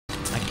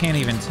can't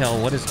even tell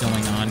what is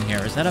going on here.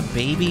 Is that a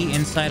baby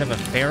inside of a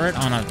ferret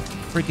on a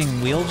freaking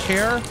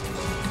wheelchair?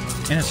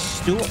 In a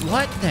stool?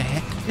 What the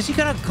heck? Has he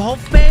got a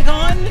golf bag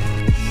on?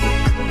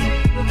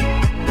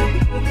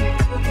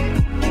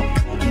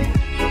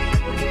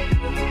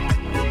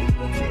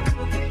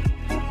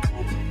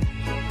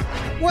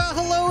 Well,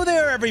 hello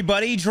there,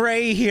 everybody.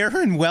 Dre here,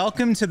 and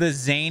welcome to the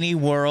zany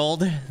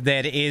world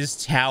that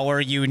is Tower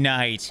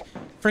Unite.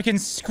 Freaking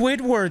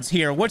Squidward's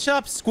here. What's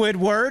up,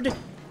 Squidward?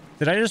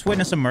 Did I just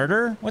witness a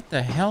murder? What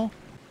the hell?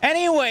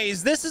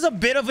 Anyways, this is a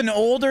bit of an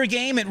older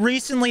game. It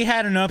recently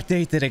had an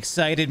update that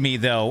excited me,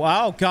 though.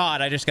 Oh,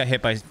 God, I just got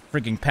hit by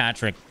freaking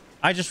Patrick.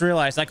 I just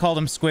realized I called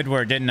him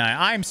Squidward, didn't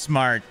I? I'm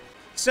smart.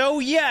 So,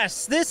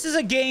 yes, this is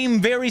a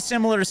game very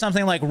similar to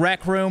something like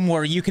Rec Room,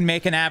 where you can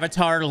make an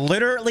avatar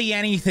literally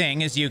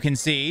anything, as you can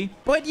see.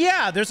 But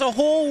yeah, there's a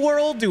whole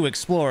world to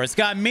explore. It's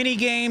got mini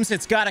games,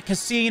 it's got a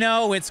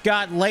casino, it's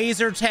got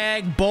laser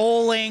tag,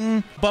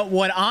 bowling. But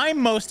what I'm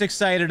most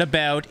excited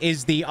about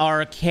is the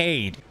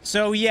arcade.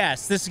 So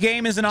yes, this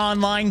game is an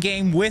online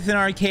game with an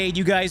arcade.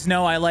 You guys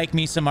know I like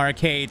me some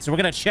arcade, so we're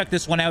gonna check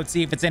this one out,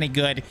 see if it's any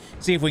good,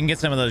 see if we can get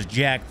some of those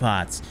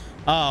jackpots.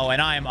 Oh,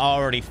 and I am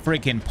already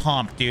freaking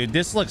pumped, dude.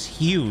 This looks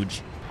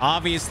huge.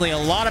 Obviously, a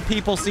lot of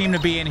people seem to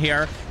be in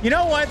here. You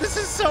know what? This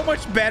is so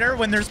much better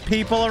when there's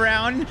people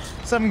around.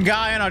 Some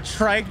guy on a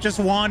trike just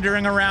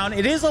wandering around.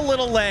 It is a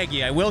little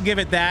laggy, I will give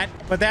it that.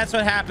 But that's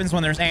what happens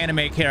when there's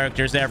anime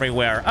characters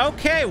everywhere.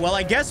 Okay, well,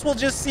 I guess we'll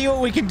just see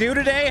what we can do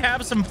today.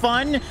 Have some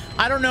fun.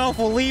 I don't know if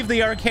we'll leave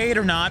the arcade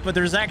or not, but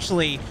there's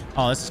actually...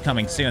 Oh, this is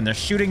coming soon. There's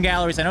shooting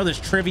galleries. I know there's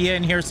trivia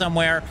in here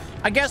somewhere.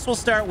 I guess we'll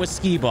start with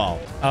skee ball.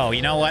 Oh,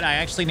 you know what? I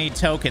actually need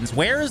tokens.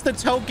 Where is the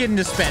token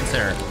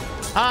dispenser?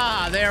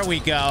 Ah, there we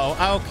go.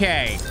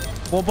 Okay.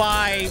 We'll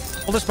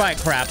just buy a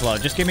crap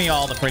load. Just give me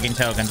all the freaking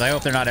tokens. I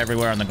hope they're not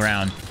everywhere on the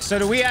ground. So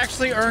do we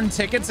actually earn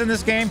tickets in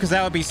this game? Because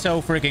that would be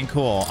so freaking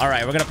cool. All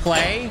right, we're going to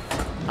play.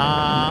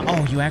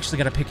 Oh, you actually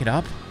got to pick it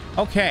up?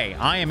 Okay,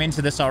 I am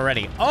into this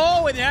already.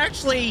 Oh, and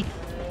actually...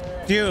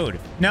 Dude,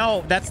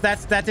 no, that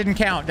didn't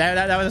count.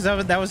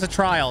 That was a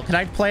trial. Can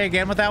I play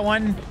again with that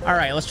one? All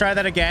right, let's try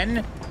that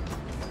again.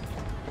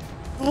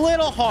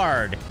 Little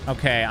hard.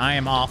 Okay, I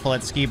am awful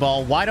at skee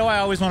ball. Why do I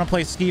always want to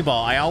play skee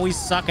ball? I always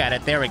suck at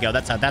it. There we go.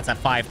 That's at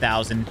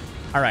 5,000.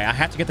 All right, I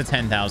have to get to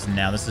 10,000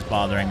 now. This is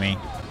bothering me.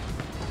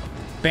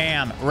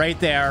 Bam, right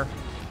there.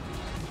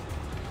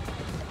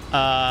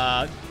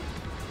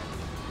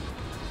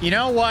 You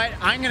know what?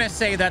 I'm gonna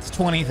say that's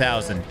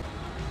 20,000.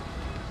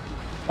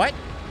 What?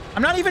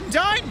 I'm not even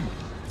done.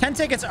 10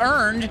 tickets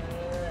earned.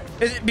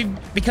 Is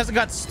it because it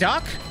got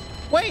stuck?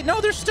 Wait,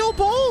 no, there's still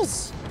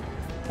balls.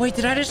 Wait,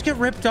 did I just get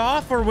ripped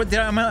off, or did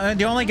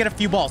I only get a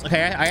few balls?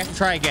 Okay, I have to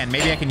try again.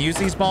 Maybe I can use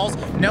these balls.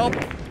 Nope.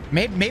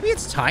 Maybe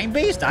it's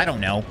time-based? I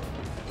don't know.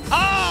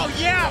 Oh,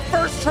 yeah,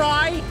 first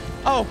try.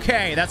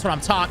 Okay, that's what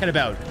I'm talking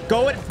about.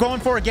 Going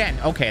for again.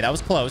 Okay, that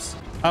was close.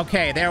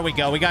 Okay, there we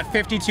go. We got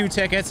 52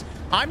 tickets.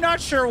 I'm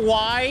not sure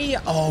why.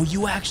 Oh,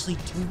 you actually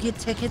do get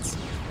tickets?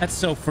 That's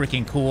so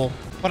freaking cool.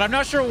 But I'm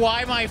not sure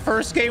why my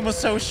first game was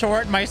so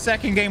short and my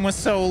second game was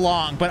so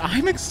long. But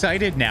I'm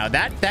excited now.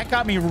 That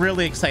got me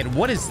really excited.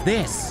 What is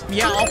this?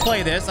 Yeah, I'll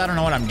play this. I don't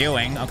know what I'm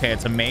doing. Okay,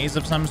 it's a maze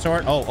of some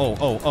sort.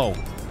 Oh.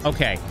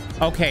 Okay.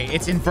 Okay,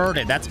 it's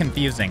inverted. That's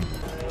confusing.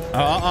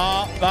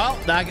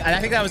 I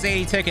think that was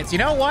 80 tickets. You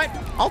know what?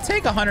 I'll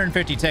take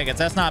 150 tickets.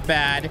 That's not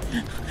bad.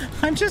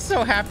 I'm just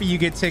so happy you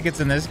get tickets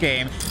in this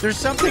game. There's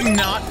something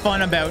not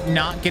fun about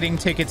not getting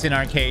tickets in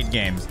arcade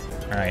games.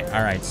 All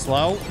right,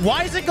 slow.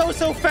 Why does it go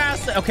so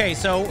fast? Okay,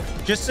 so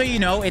just so you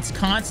know, it's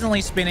constantly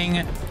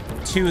spinning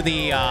to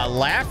the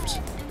left.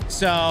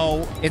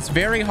 So it's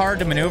very hard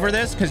to maneuver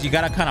this because you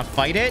got to kind of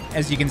fight it,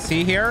 as you can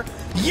see here.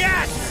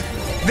 Yes!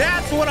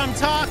 That's what I'm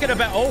talking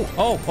about.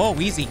 Oh,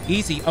 easy.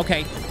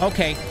 Okay.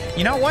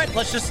 You know what?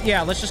 Let's just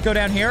go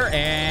down here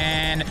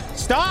and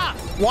stop.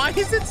 Why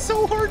is it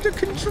so hard to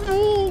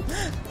control?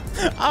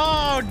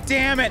 Oh,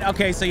 damn it.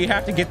 Okay, so you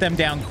have to get them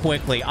down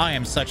quickly. I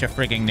am such a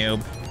freaking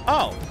noob.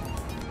 Oh.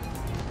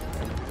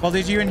 Well,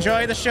 did you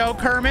enjoy the show,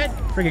 Kermit?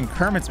 Freaking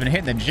Kermit's been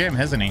hitting the gym,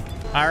 hasn't he?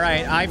 All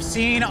right, I've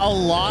seen a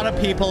lot of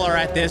people are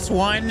at this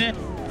one.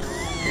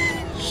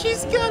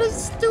 She's got a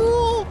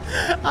stool.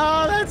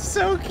 Oh, that's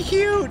so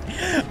cute.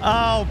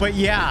 Oh, but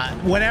yeah,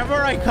 whenever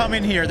I come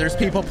in here, there's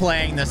people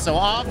playing this. So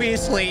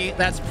obviously,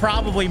 that's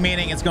probably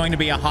meaning it's going to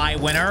be a high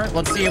winner.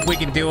 Let's see if we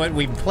can do it.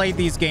 We've played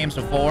these games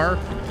before.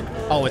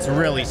 Oh, it's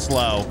really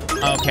slow.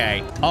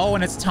 Okay. Oh,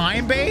 and it's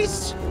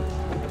time-based?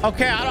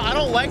 Okay, I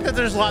don't like that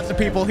there's lots of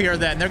people here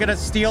then. They're gonna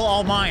steal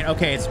all mine.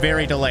 Okay, it's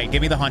very delayed.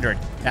 Give me the 100.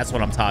 That's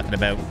what I'm talking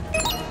about.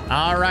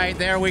 All right,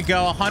 there we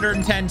go.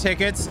 110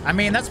 tickets. I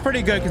mean, that's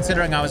pretty good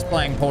considering I was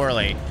playing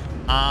poorly.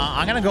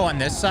 I'm gonna go on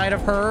this side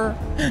of her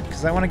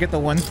because I want to get the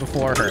ones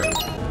before her.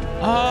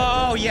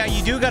 Oh, yeah,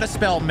 you do gotta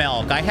spell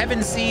milk. I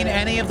haven't seen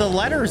any of the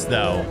letters,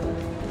 though.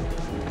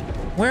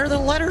 Where do the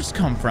letters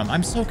come from?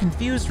 I'm so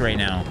confused right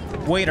now.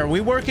 Wait, are we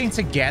working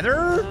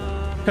together?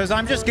 Because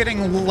I'm just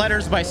getting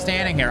letters by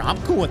standing here. I'm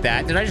cool with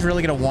that. Did I just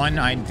really get a 1?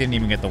 I didn't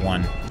even get the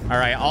 1. All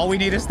right, all we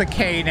need is the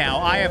K now.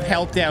 I have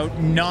helped out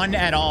none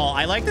at all.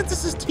 I like that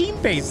this is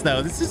team-based,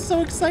 though. This is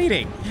so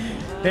exciting.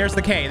 There's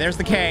the K. There's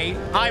the K.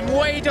 I'm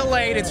way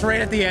delayed. It's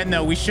right at the end,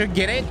 though. We should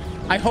get it.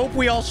 I hope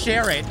we all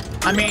share it.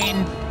 I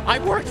mean, I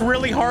worked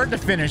really hard to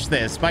finish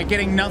this by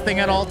getting nothing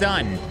at all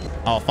done.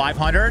 Oh,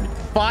 500?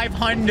 5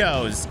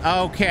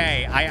 hundos.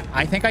 Okay,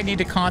 I think I need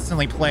to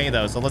constantly play,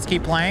 though, so let's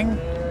keep playing.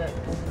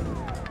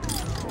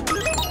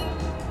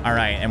 All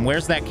right, and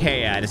where's that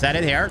K at? Is that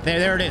it here?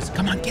 There it is.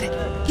 Come on, get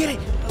it. Get it.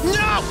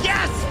 No!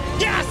 Yes!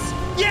 Yes!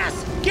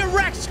 Yes! Get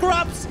wrecked,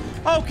 scrubs!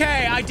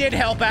 Okay, I did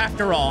help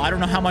after all. I don't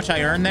know how much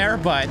I earned there,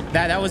 but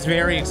that was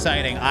very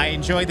exciting. I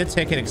enjoyed the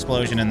ticket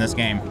explosion in this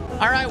game.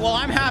 All right, well,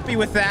 I'm happy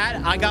with that.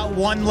 I got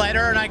 1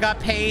 letter and I got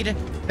paid.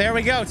 There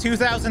we go,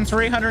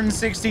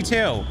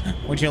 2,362.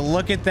 Would you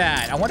look at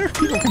that? I wonder if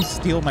people can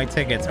steal my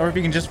tickets or if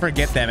you can just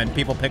forget them and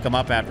people pick them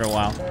up after a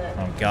while.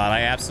 Oh, God,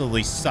 I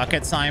absolutely suck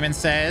at Simon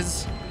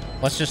Says.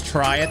 Let's just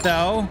try it,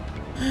 though.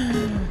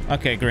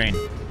 Okay, green.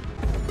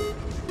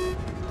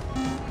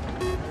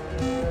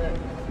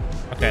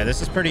 Okay,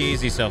 this is pretty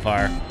easy so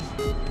far.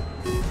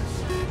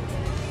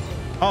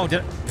 Oh,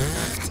 did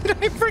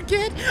I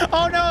forget?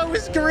 Oh, no, it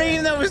was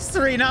green. That was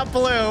 3, not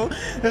blue.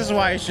 This is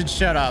why I should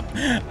shut up.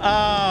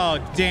 Oh,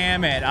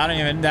 damn it. I don't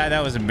even...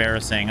 That was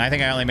embarrassing. I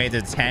think I only made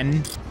it to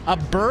 10. A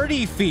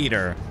birdie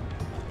feeder.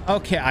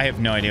 Okay, I have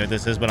no idea what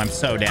this is, but I'm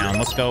so down.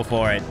 Let's go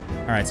for it.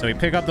 All right, so we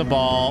pick up the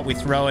ball. We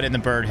throw it in the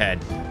bird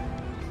head.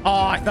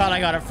 Oh, I thought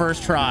I got it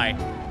first try.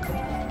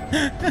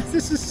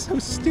 This is so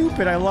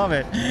stupid. I love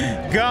it.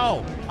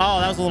 Go. Oh,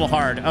 that was a little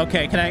hard.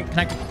 Okay, can I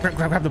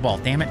grab the ball?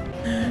 Damn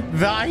it.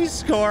 Thy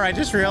score. I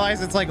just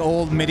realized it's like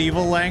old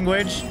medieval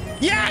language.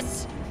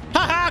 Yes!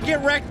 Haha,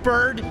 get wrecked,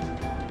 bird.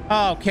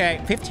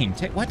 Okay, 15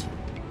 what?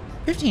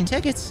 15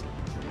 tickets?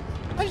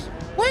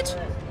 What?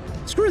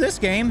 Screw this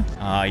game.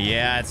 Oh,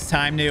 yeah, it's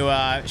time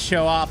to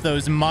show off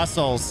those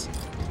muscles.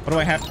 What do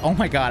I have? Oh,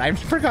 my God. I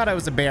forgot I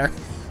was a bear.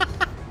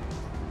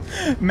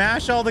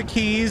 Mash all the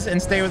keys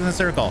and stay within the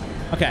circle.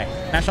 Okay,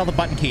 mash all the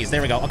button keys.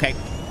 There we go. Okay.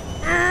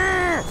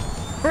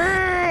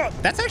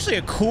 That's actually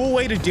a cool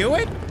way to do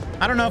it.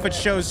 I don't know if it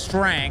shows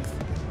strength,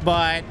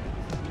 but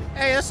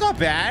hey, that's not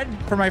bad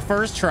for my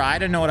first try. I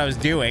didn't know what I was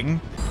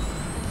doing.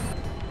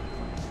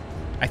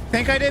 I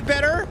think I did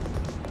better.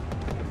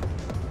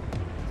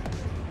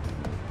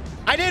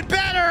 I did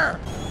better.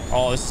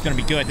 Oh, this is going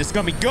to be good. This is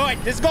going to be good.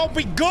 This is going to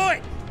be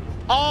good.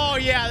 Oh,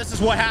 yeah, this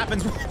is what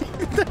happens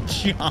with the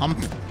jump.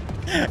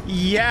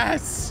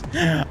 Yes.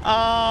 Oh,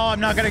 I'm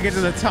not gonna get to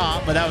the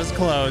top, but that was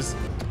close.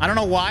 I don't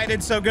know why I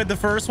did so good the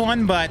first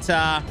one, but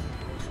that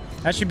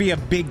should be a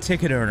big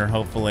ticket earner,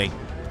 hopefully.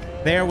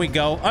 There we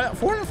go.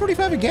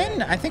 445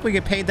 again? I think we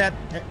get paid that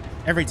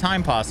every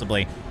time,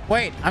 possibly.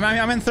 Wait,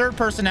 I'm in third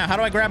person now. How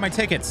do I grab my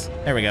tickets?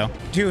 There we go.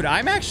 Dude,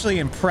 I'm actually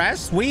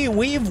impressed.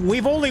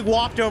 We've only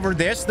walked over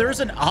this. There's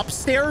an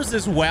upstairs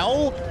as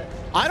well.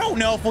 I don't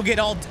know if we'll get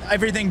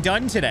everything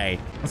done today.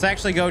 Let's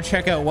actually go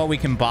check out what we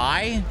can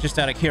buy, just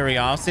out of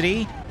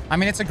curiosity. I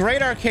mean, it's a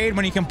great arcade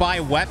when you can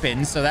buy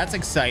weapons, so that's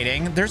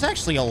exciting. There's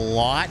actually a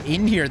lot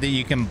in here that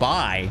you can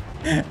buy.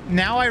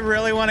 Now I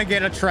really want to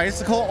get a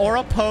tricycle or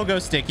a pogo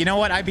stick. You know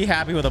what? I'd be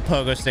happy with a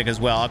pogo stick as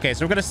well. Okay,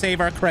 so we're going to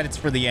save our credits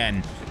for the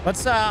end.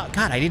 Let's, God,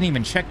 I didn't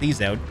even check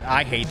these out.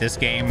 I hate this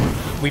game.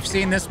 We've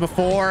seen this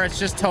before. It's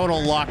just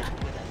total luck.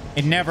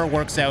 It never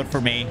works out for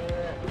me.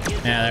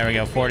 Yeah, there we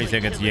go. 40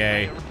 tickets.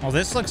 Yay. Well,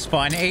 this looks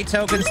fun. 8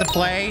 tokens to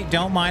play.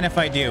 Don't mind if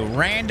I do.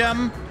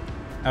 Random.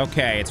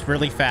 Okay, it's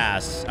really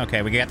fast.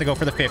 Okay, we have to go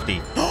for the 50.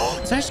 Did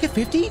I just get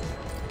 50?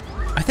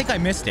 I think I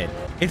missed it.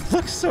 It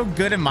looks so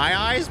good in my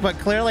eyes, but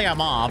clearly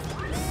I'm off.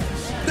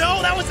 No,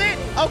 that was it.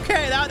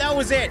 Okay, that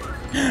was it.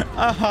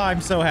 Oh,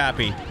 I'm so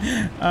happy.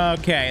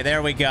 Okay,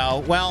 there we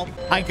go. Well,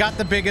 I got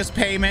the biggest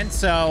payment,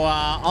 so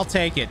I'll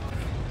take it.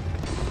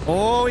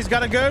 Oh, he's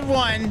got a good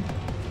one.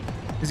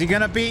 Is he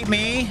gonna beat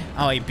me?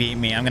 Oh, he beat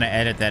me. I'm gonna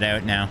edit that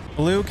out now.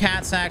 Blue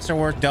cat sacks are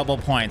worth double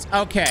points.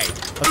 Okay,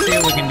 let's see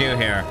what we can do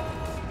here.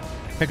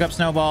 Pick up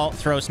snowball,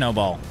 throw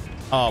snowball.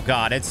 Oh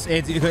God,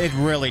 it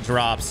really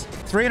drops.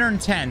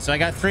 310, so I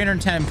got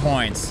 310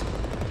 points.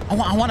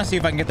 I want to see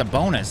if I can get the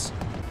bonus.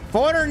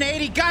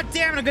 480, God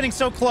damn it, I'm getting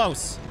so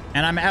close.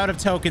 And I'm out of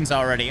tokens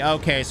already.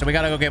 Okay, so we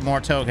gotta go get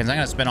more tokens. I'm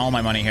gonna spend all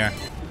my money here.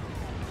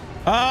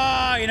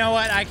 Oh, you know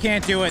what? I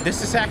can't do it.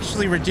 This is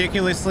actually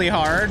ridiculously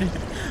hard.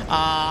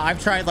 I've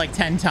tried like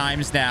 10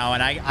 times now,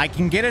 and I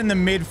can get in the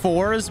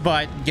mid-4s,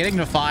 but getting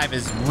to 5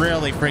 is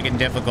really freaking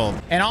difficult.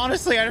 And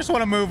honestly, I just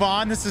want to move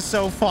on. This is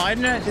so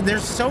fun.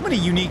 There's so many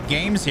unique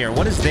games here.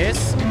 What is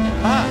this?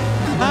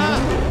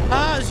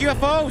 There's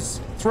UFOs.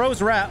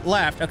 Throws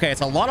left. Okay, it's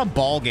a lot of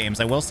ball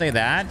games. I will say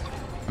that.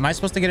 Am I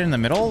supposed to get in the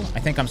middle? I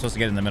think I'm supposed to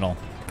get in the middle.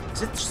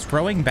 Is it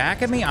throwing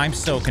back at me? I'm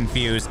so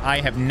confused.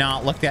 I have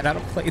not looked at how to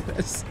play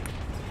this.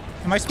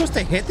 Am I supposed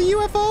to hit the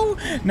UFO?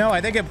 No,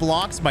 I think it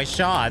blocks my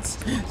shots.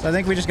 So I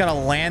think we just got to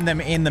land them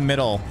in the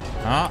middle.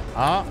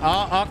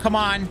 Oh, come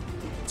on.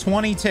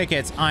 20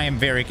 tickets. I am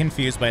very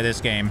confused by this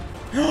game.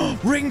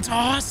 Ring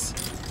toss.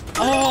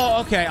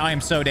 Oh, okay. I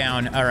am so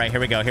down. All right, here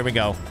we go. Here we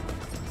go.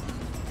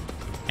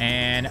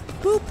 And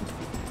boop.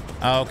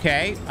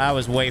 Okay, I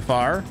was way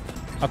far.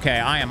 Okay,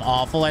 I am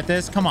awful at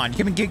this. Come on,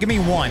 give me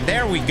one.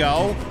 There we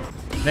go.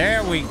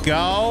 There we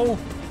go.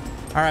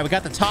 All right, we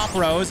got the top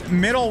rows.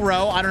 Middle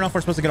row. I don't know if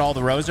we're supposed to get all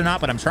the rows or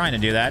not, but I'm trying to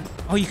do that.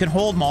 Oh, you can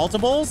hold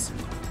multiples?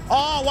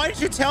 Oh, why did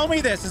you tell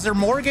me this? Is there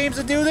more games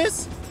that do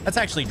this? That's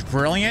actually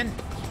brilliant.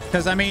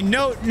 Because, I mean,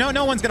 no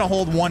one's going to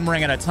hold one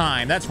ring at a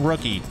time. That's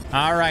rookie.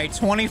 All right,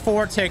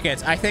 24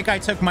 tickets. I think I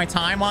took my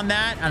time on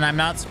that, and I'm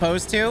not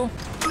supposed to.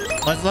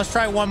 Let's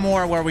try one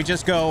more where we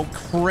just go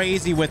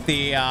crazy with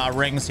the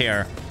rings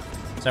here.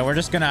 So we're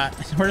just gonna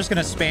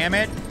spam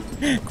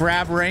it,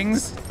 grab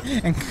rings,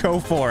 and go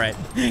for it.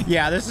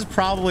 Yeah, this is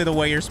probably the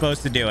way you're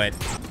supposed to do it.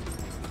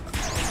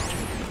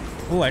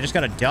 Ooh, I just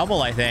got a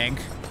double, I think.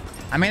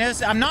 I mean,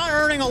 I'm not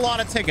earning a lot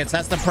of tickets.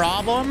 That's the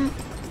problem.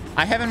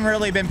 I haven't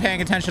really been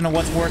paying attention to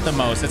what's worth the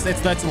most.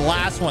 That's the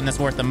last one that's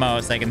worth the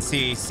most. I can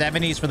see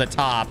 70s for the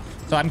top.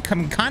 So I'm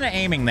kind of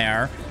aiming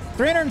there.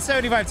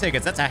 375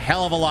 tickets. That's a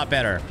hell of a lot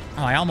better.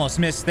 Oh, I almost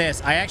missed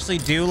this. I actually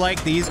do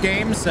like these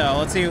games. So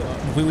let's see.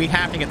 We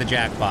have to get the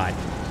jackpot.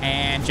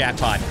 And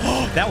jackpot.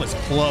 Oh, that was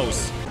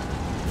close.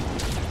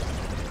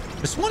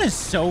 This one is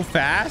so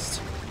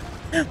fast.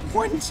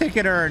 1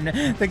 ticket earned.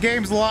 The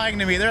game's lying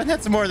to me.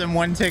 That's more than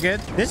 1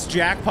 ticket. This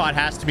jackpot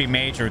has to be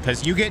major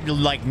because you get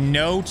like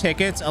no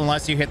tickets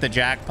unless you hit the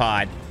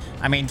jackpot.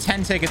 I mean,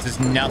 10 tickets is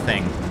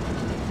nothing.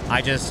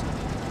 I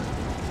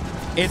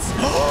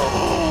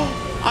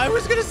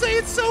was gonna say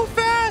it's so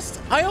fast.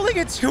 I only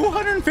get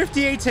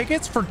 258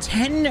 tickets for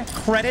 10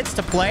 credits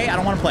to play. I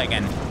don't want to play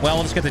again. Well,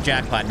 we'll just get the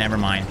jackpot. Never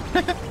mind.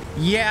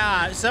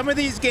 Yeah, some of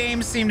these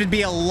games seem to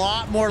be a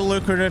lot more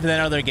lucrative than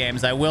other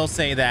games. I will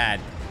say that.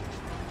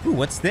 Ooh,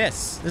 what's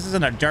this? This is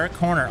in a dark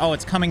corner. Oh,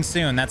 it's coming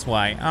soon. That's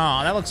why.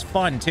 Oh, that looks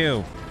fun,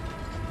 too.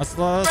 Let's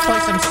play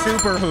some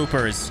Super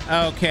Hoopers.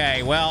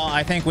 Okay, well,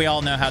 I think we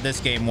all know how this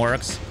game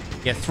works.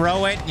 You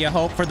throw it, you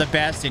hope for the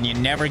best, and you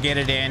never get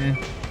it in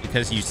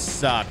because you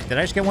suck. Did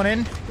I just get one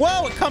in?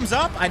 Whoa, it comes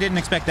up. I didn't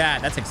expect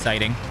that. That's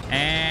exciting.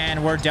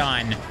 And we're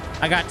done.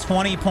 I got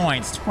 20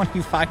 points,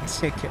 25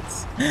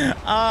 tickets.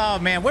 Oh,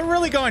 man, we're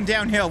really going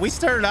downhill. We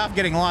started off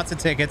getting lots of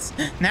tickets.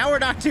 Now we're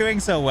not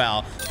doing so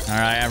well. All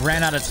right, I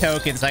ran out of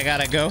tokens. I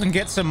got to go and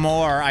get some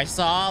more. I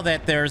saw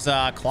that there's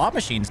claw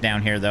machines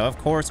down here, though, of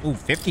course. Ooh,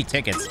 50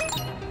 tickets.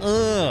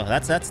 Ugh,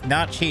 that's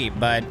not cheap,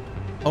 but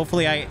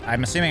hopefully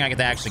I'm assuming I get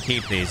to actually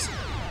keep these.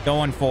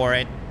 Going for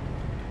it.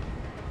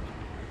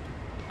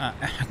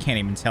 I can't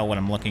even tell what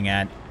I'm looking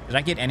at. Did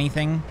I get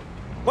anything?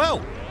 Whoa,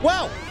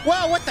 whoa,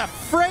 whoa, what the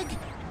frig?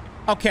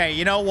 Okay,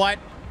 you know what?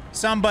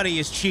 Somebody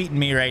is cheating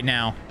me right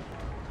now.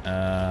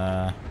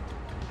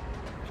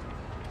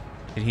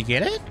 Did he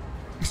get it?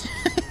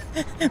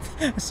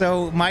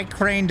 So Mike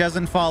Crane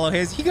doesn't follow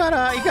his. He got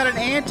an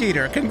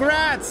anteater.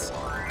 Congrats,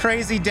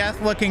 crazy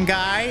death-looking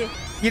guy.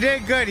 You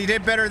did good. You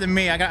did better than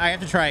me. I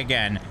have to try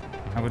again.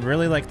 I would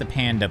really like the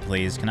panda,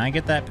 please. Can I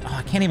get that? Oh,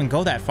 I can't even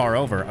go that far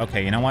over.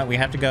 Okay, you know what? We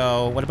have to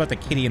go. What about the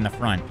kitty in the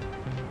front?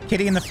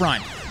 Kitty in the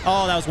front.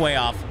 Oh, that was way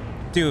off.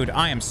 Dude,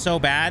 I am so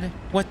bad.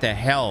 What the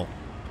hell?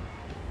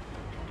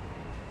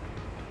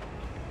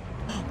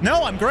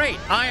 No, I'm great.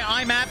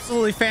 I'm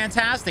absolutely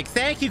fantastic.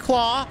 Thank you,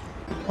 Claw.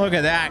 Look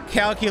at that.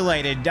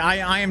 Calculated.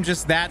 I am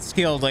just that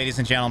skilled, ladies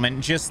and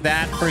gentlemen. Just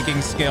that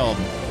freaking skilled.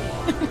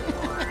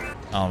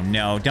 Oh,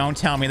 no. Don't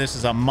tell me this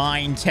is a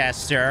mine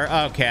tester.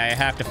 Okay, I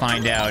have to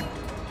find out.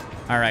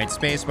 All right,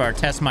 spacebar.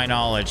 Test my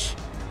knowledge.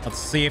 Let's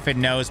see if it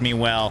knows me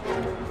well.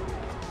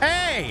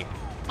 Hey!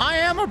 I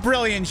am a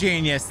brilliant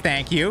genius,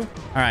 thank you.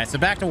 All right, so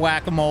back to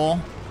whack-a-mole.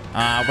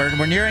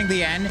 We're nearing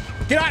the end.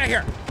 Get out of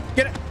here!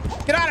 Get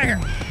out of here!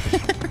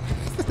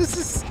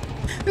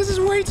 This is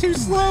way too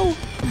slow.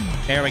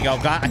 There we go.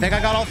 I think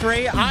I got all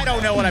 3. I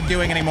don't know what I'm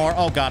doing anymore.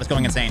 Oh god, it's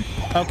going insane.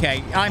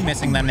 Okay, I'm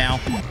missing them now.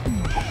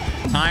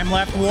 Time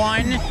left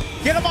 1.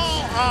 Get them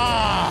all!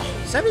 Ah,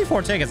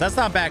 74 tickets. That's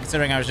not bad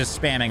considering I was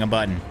just spamming a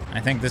button. I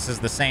think this is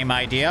the same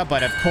idea,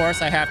 but of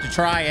course I have to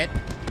try it.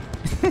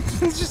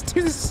 Let's just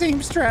do the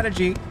same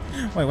strategy.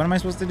 Wait, what am I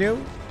supposed to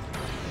do?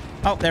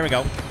 Oh, there we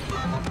go.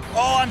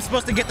 Oh, I'm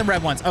supposed to get the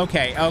red ones.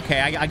 Okay,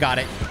 I got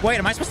it. Wait,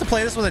 am I supposed to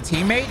play this with a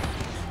teammate?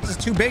 This is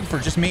too big for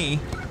just me.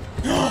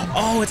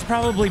 Oh, it's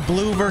probably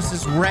blue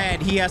versus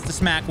red. He has to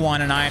smack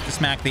one and I have to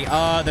smack the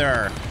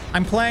other.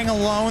 I'm playing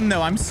alone,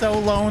 though. I'm so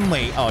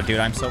lonely. Oh, dude,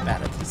 I'm so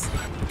bad at this.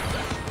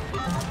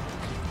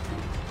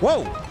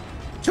 Whoa,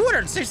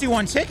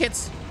 261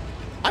 tickets.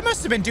 I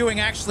must have been doing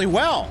actually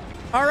well.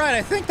 All right,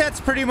 I think that's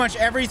pretty much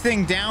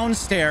everything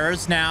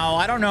downstairs. Now,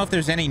 I don't know if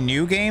there's any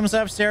new games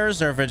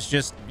upstairs or if it's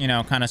just, you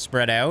know, kind of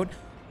spread out.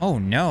 Oh,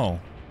 no.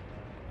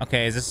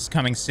 Okay, this is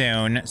coming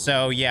soon.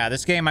 So, yeah,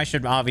 this game I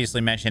should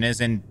obviously mention is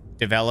in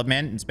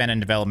development. It's been in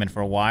development for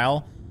a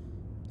while.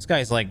 This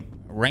guy's, like,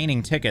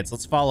 raining tickets.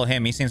 Let's follow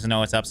him. He seems to know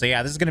what's up. So,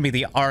 yeah, this is going to be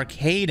the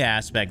arcade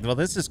aspect. Well,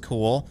 this is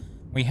cool.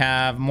 We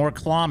have more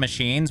claw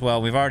machines.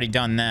 Well, we've already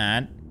done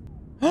that.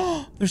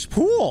 Oh, there's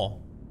pool.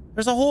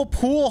 There's a whole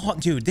pool.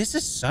 Dude, this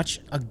is such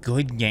a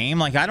good game.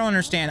 Like, I don't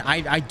understand.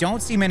 I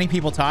don't see many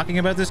people talking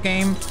about this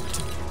game.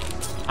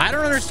 I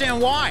don't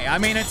understand why. I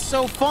mean, it's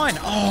so fun.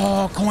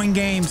 Oh, coin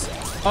games.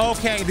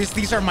 Okay,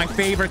 these are my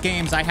favorite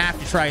games. I have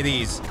to try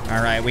these.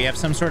 All right, we have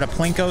some sort of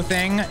Plinko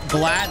thing.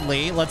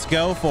 Gladly, let's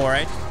go for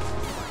it.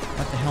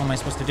 What the hell am I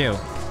supposed to do?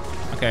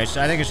 Okay, I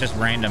think it's just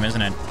random,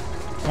 isn't it?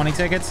 20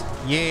 tickets?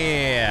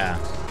 Yeah.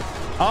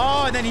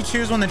 Oh, and then you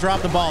choose when to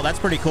drop the ball. That's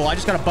pretty cool. I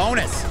just got a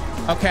bonus.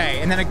 Okay,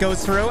 and then it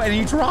goes through, and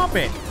you drop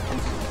it.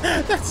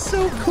 That's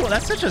so cool.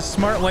 That's such a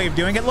smart way of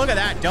doing it. Look at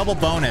that. Double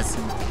bonus.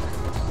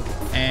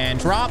 And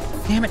drop.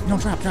 Damn it. No,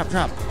 drop.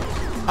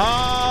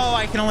 Oh,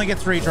 I can only get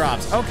 3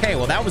 drops. Okay,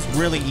 well, that was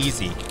really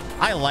easy.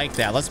 I like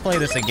that. Let's play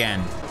this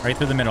again. Right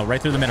through the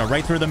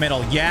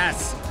middle.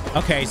 Yes.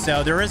 Okay,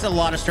 so there is a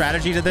lot of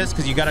strategy to this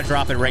because you got to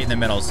drop it right in the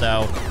middle.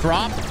 So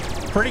drop.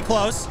 Pretty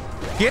close.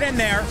 Get in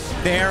there.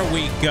 There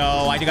we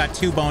go. I got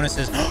 2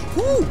 bonuses.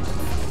 Ooh.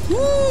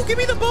 Ooh, give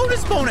me the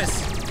bonus.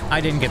 I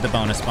didn't get the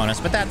bonus,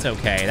 but that's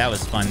okay. That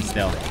was fun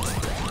still.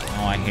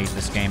 Oh, I hate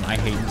this game. I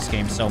hate this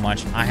game so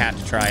much. I have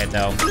to try it,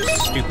 though.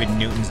 Stupid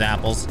Newton's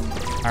apples.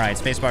 All right,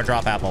 spacebar,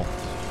 drop apple.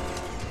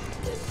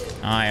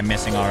 I am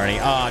missing already.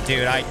 Oh,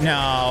 dude,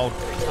 no.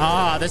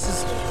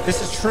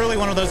 This is truly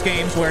one of those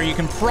games where you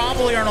can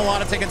probably earn a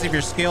lot of tickets if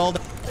you're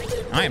skilled.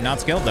 I am not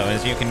skilled, though,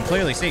 as you can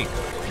clearly see.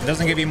 It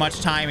doesn't give you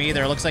much time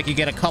either. It looks like you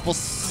get a couple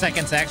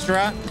seconds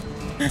extra.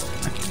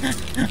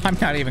 I'm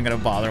not even going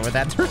to bother with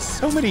that. There's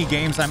so many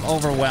games. I'm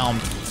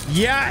overwhelmed.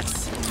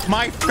 Yes!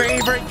 My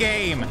favorite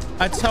game.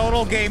 A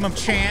total game of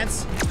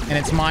chance. And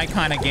it's my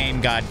kind of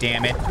game, god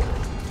damn it.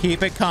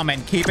 Keep it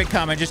coming.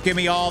 Just give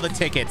me all the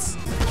tickets.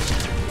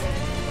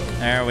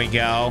 There we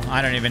go.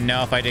 I don't even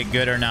know if I did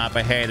good or not,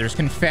 but hey, there's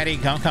confetti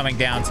coming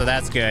down, so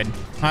that's good.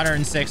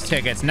 106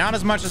 tickets. Not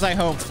as much as I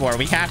hoped for.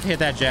 We have to hit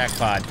that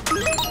jackpot.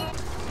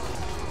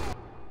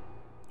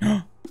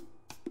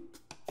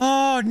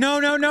 Oh,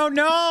 no.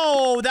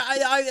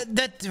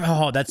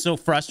 That's so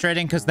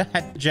frustrating because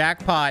that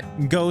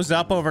jackpot goes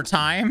up over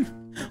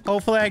time.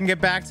 Hopefully I can get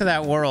back to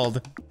that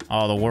world.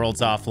 Oh, the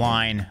world's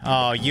offline.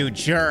 Oh, you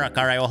jerk.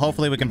 All right, well,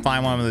 hopefully we can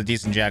find one with a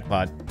decent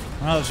jackpot.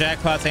 Well, the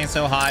jackpots ain't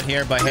so hot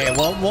here, but hey,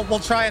 we'll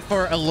try it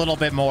for a little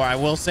bit more. I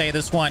will say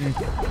this one,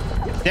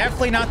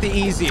 definitely not the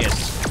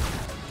easiest.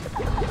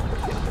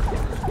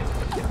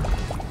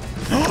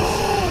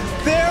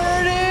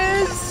 There it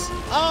is!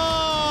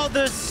 Oh,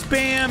 the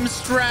spam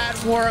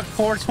strat work.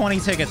 420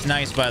 tickets.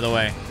 Nice, by the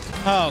way.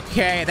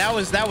 Okay, that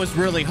was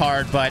really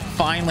hard, but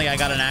finally I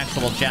got an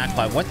actual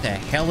jackpot. What the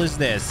hell is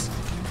this?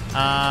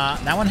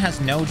 That one has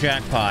no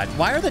jackpot.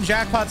 Why are the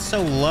jackpots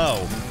so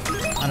low?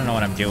 I don't know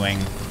what I'm doing.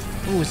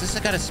 Ooh, is this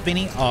got a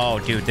spinny? Oh,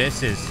 dude,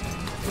 this is...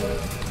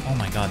 Oh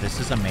my god, this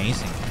is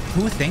amazing.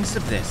 Who thinks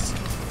of this?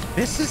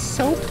 This is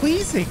so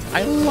pleasing.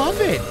 I love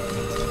it.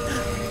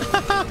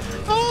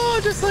 Oh,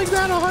 just like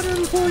that,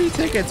 140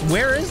 tickets.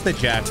 Where is the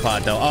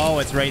jackpot, though? Oh,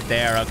 it's right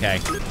there. Okay.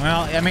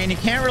 Well, I mean, you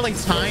can't really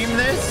time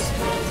this.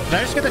 Did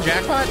I just get the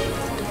jackpot?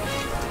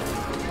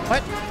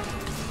 What?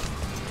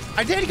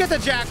 I did get the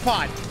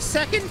jackpot.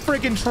 Second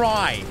freaking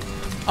try.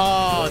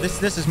 Oh,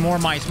 this is more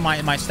my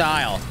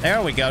style.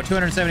 There we go.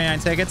 279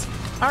 tickets.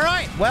 All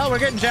right. Well, we're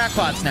getting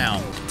jackpots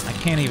now. I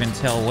can't even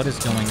tell what is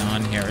going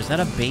on here. Is that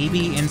a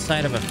baby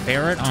inside of a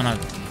ferret on a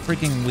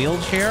freaking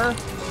wheelchair?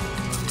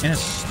 In a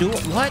stool?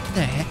 What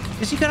the heck?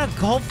 Has he got a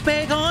golf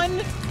bag on?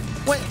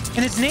 What?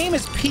 And his name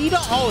is PETA?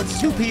 Oh, it's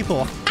 2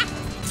 people.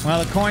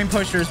 Well, the coin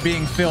pusher is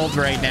being filled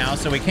right now,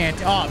 so we can't...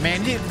 Oh,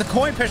 man, the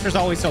coin pusher is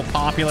always so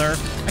popular.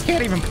 I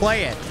can't even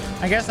play it.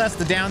 I guess that's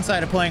the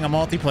downside of playing a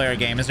multiplayer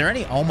game. Is there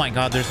any... Oh, my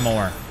God, there's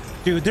more.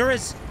 Dude, there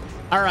is...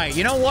 All right,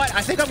 you know what?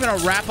 I think I'm going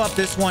to wrap up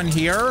this one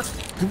here.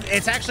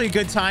 It's actually a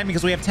good time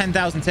because we have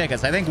 10,000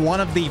 tickets. I think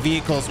one of the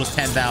vehicles was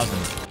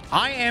 10,000.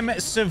 I am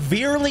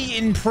severely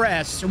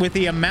impressed with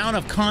the amount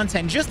of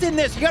content just in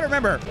this. You gotta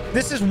remember,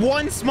 this is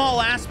one small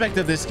aspect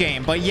of this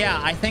game. But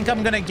yeah, I think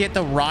I'm gonna get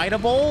the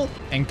rideable.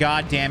 And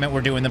god damn it,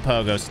 we're doing the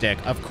pogo stick.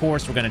 Of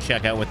course we're gonna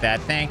check out with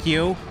that. Thank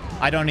you.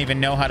 I don't even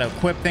know how to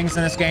equip things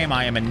in this game.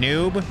 I am a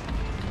noob.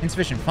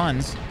 Insufficient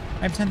funds.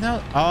 I have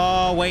 10,000.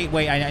 Oh, wait.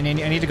 I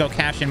need to go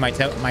cash in my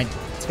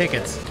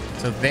tickets.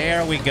 So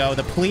there we go.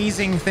 The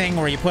pleasing thing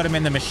where you put them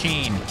in the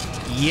machine.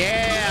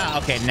 Yeah.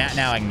 Okay,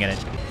 now I can get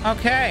it.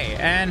 Okay,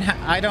 and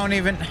I don't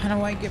even... How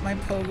do I get my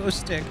pogo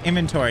stick?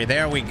 Inventory.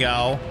 There we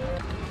go.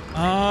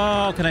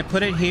 Oh, can I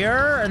put it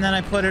here? And then I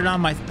put it on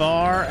my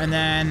bar, and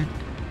then...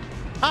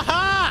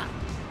 Aha!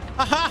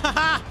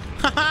 Aha!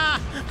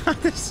 Ha!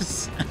 This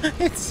is...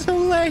 It's so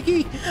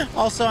laggy.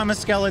 Also, I'm a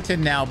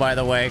skeleton now, by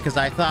the way, because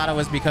I thought it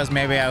was because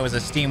maybe I was a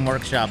Steam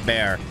Workshop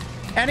bear.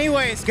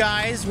 Anyways,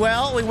 guys,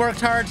 well, we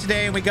worked hard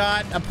today, and we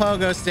got a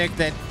pogo stick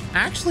that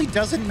actually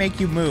doesn't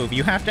make you move.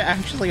 You have to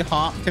actually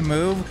hop to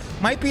move.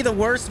 Might be the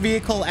worst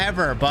vehicle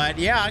ever, but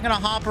yeah, I'm gonna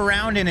hop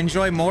around and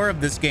enjoy more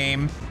of this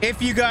game if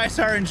you guys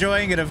are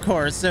enjoying it, of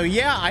course. So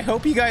yeah, I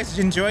hope you guys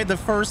enjoyed the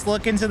first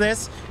look into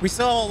this. We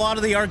still have a lot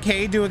of the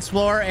arcade to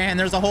explore, and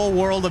there's a whole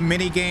world of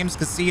mini games,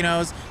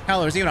 casinos. Hell,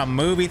 there's even a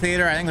movie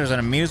theater. I think there's an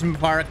amusement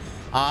park.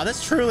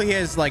 This truly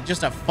is like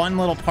just a fun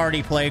little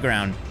party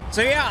playground.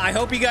 So yeah, I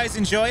hope you guys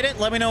enjoyed it.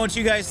 Let me know what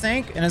you guys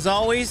think. And as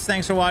always,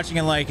 thanks for watching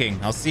and liking.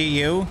 I'll see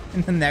you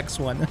in the next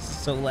one. This is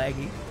so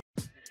laggy.